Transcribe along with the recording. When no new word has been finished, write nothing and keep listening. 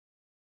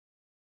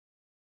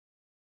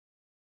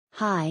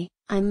Hi,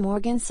 I'm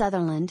Morgan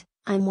Sutherland.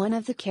 I'm one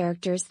of the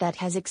characters that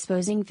has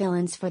exposing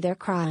villains for their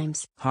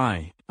crimes.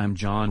 Hi, I'm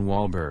John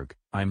Wahlberg.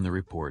 I'm the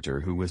reporter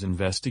who was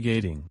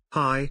investigating.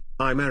 Hi,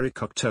 I'm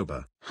Eric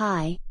October.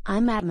 Hi,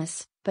 I'm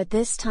Atmos, but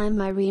this time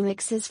my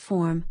remixes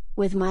form,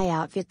 with my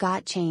outfit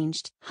got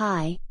changed.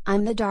 Hi,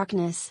 I'm the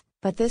Darkness,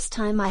 but this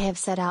time I have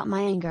set out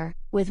my anger,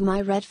 with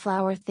my red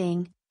flower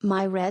thing,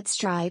 my red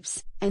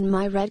stripes, and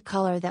my red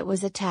color that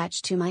was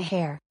attached to my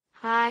hair.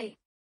 Hi,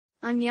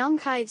 I'm Young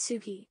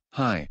Kaitsuki.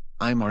 Hi,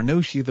 I'm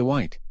Arnoshi the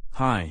White.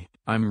 Hi,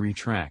 I'm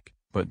Retrack,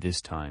 but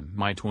this time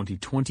my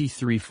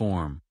 2023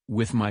 form,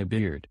 with my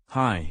beard.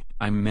 Hi,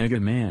 I'm Mega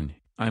Man.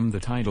 I'm the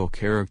title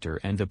character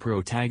and the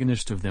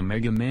protagonist of the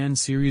Mega Man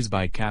series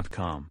by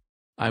Capcom.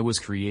 I was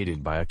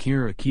created by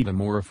Akira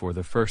Kitamura for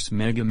the first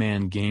Mega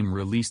Man game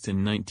released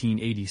in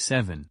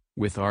 1987,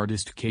 with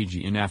artist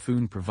Keiji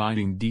Inafune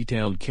providing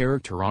detailed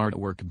character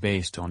artwork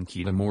based on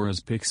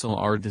Kitamura's pixel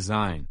art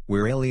design.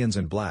 We're Aliens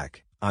in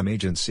Black. I'm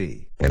Agent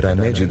C. And I'm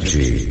Agent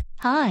G.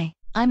 Hi,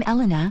 I'm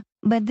Elena,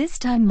 but this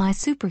time my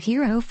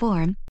superhero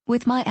form,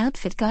 with my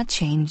outfit got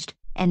changed,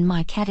 and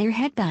my cat ear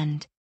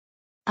headband.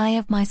 I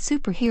have my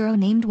superhero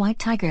named White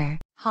Tiger.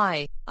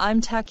 Hi, I'm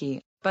Taki,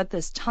 but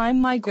this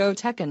time my Go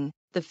Tekken,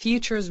 the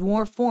Future's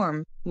War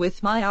form,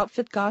 with my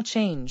outfit got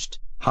changed.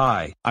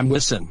 Hi, I'm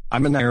Listen.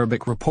 I'm an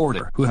Arabic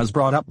reporter who has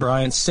brought up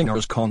Bryan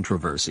Singer's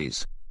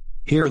controversies.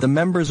 Here are the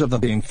members of the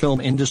Bing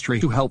film industry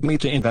who helped me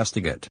to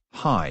investigate.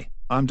 Hi,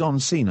 I'm Don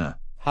Cena.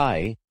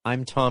 Hi,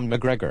 I'm Tom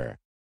McGregor.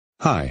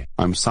 Hi,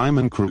 I'm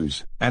Simon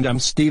Cruz. And I'm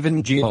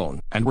Stephen Gion,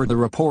 and we're the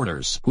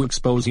reporters who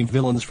expose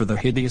villains for their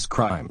hideous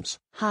crimes.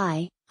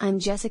 Hi, I'm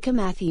Jessica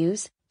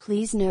Matthews.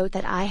 Please note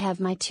that I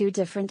have my two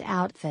different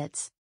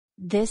outfits.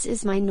 This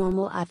is my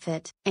normal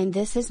outfit, and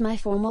this is my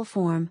formal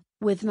form,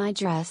 with my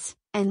dress,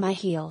 and my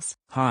heels.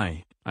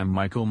 Hi, I'm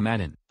Michael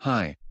Madden.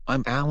 Hi,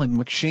 I'm Alan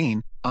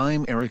McShane.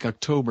 I'm Eric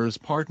October's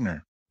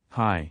partner.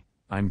 Hi,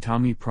 I'm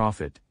Tommy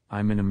Prophet.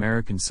 I'm an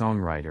American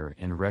songwriter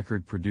and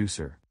record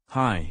producer.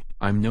 Hi,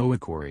 I'm Noah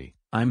Corey.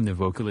 I'm the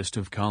vocalist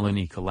of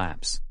Colony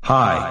Collapse.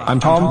 Hi, I'm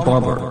Tom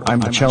Barber.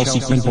 I'm the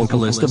Chelsea Queen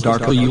vocalist of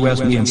Darko US.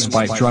 Me and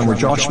Spike drummer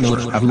Josh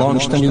Miller have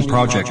launched a new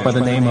project by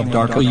the name of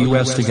Darko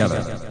US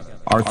together.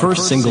 Our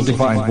first single,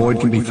 Divine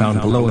Void, can be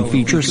found below and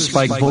features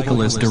Spike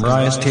vocalist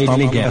Darius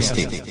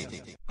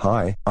Tanigasti.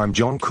 Hi, I'm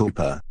John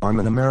Cooper.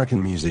 I'm an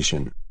American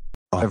musician.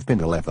 I have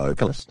been a lead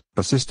vocalist,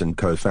 bassist and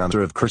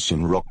co-founder of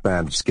Christian rock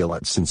band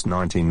Skillet since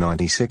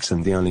 1996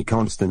 and the only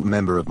constant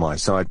member of my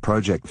side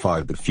project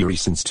Five the Fury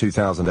since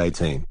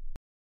 2018.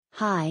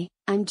 Hi,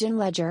 I'm Jim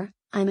Ledger.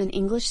 I'm an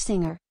English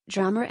singer,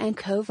 drummer and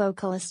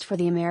co-vocalist for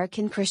the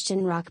American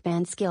Christian rock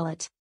band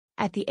Skillet.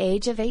 At the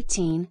age of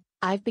 18,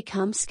 I've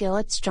become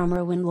Skillet's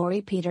drummer when Laurie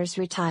Peters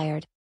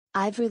retired.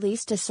 I've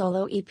released a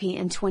solo EP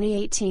in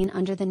 2018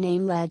 under the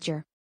name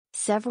Ledger.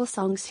 Several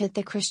songs hit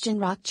the Christian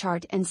rock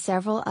chart and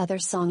several other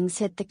songs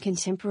hit the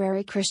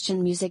contemporary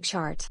Christian music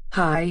chart.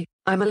 Hi,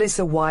 I'm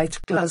Alyssa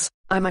Whiteglass.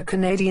 I'm a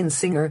Canadian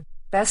singer,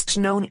 best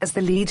known as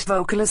the lead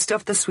vocalist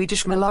of the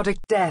Swedish melodic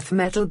death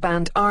metal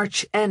band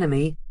Arch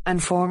Enemy,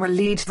 and former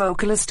lead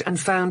vocalist and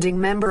founding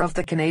member of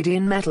the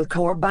Canadian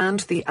metalcore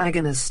band The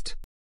Agonist.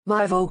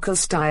 My vocal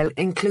style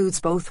includes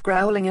both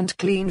growling and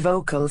clean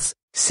vocals,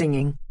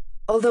 singing.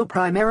 Although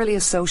primarily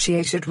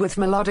associated with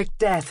melodic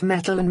death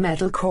metal and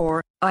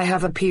metalcore, I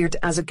have appeared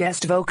as a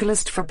guest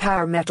vocalist for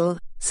power metal,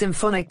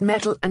 symphonic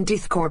metal and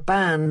deathcore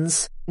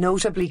bands,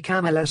 notably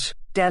Camelot,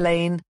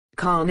 Delain,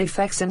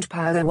 Carnifex and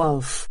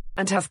Powerwolf,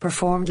 and have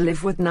performed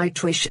live with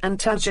Nightwish and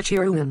Tarja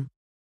Turunen.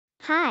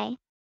 Hi.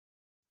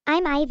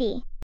 I'm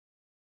Ivy.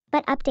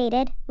 But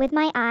updated, with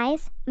my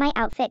eyes, my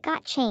outfit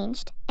got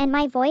changed, and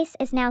my voice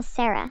is now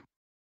Sarah.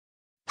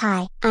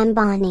 Hi, I'm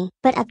Bonnie,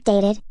 but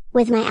updated,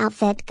 with my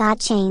outfit got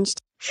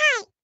changed.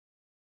 Hi.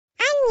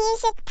 I'm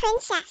Music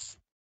Princess.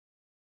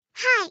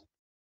 Hi.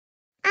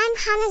 I'm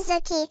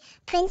Hanazuki,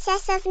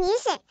 Princess of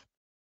Music.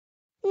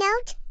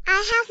 Note,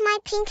 I have my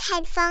pink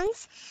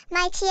headphones,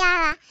 my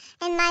tiara,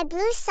 and my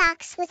blue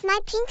socks with my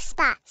pink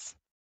spots.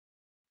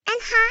 And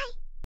hi.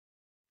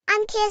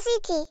 I'm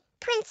Kazuki,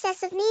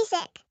 Princess of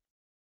Music.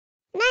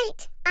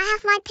 Note, I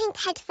have my pink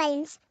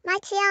headphones, my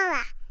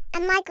tiara,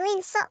 and my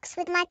green socks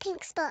with my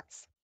pink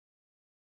spots.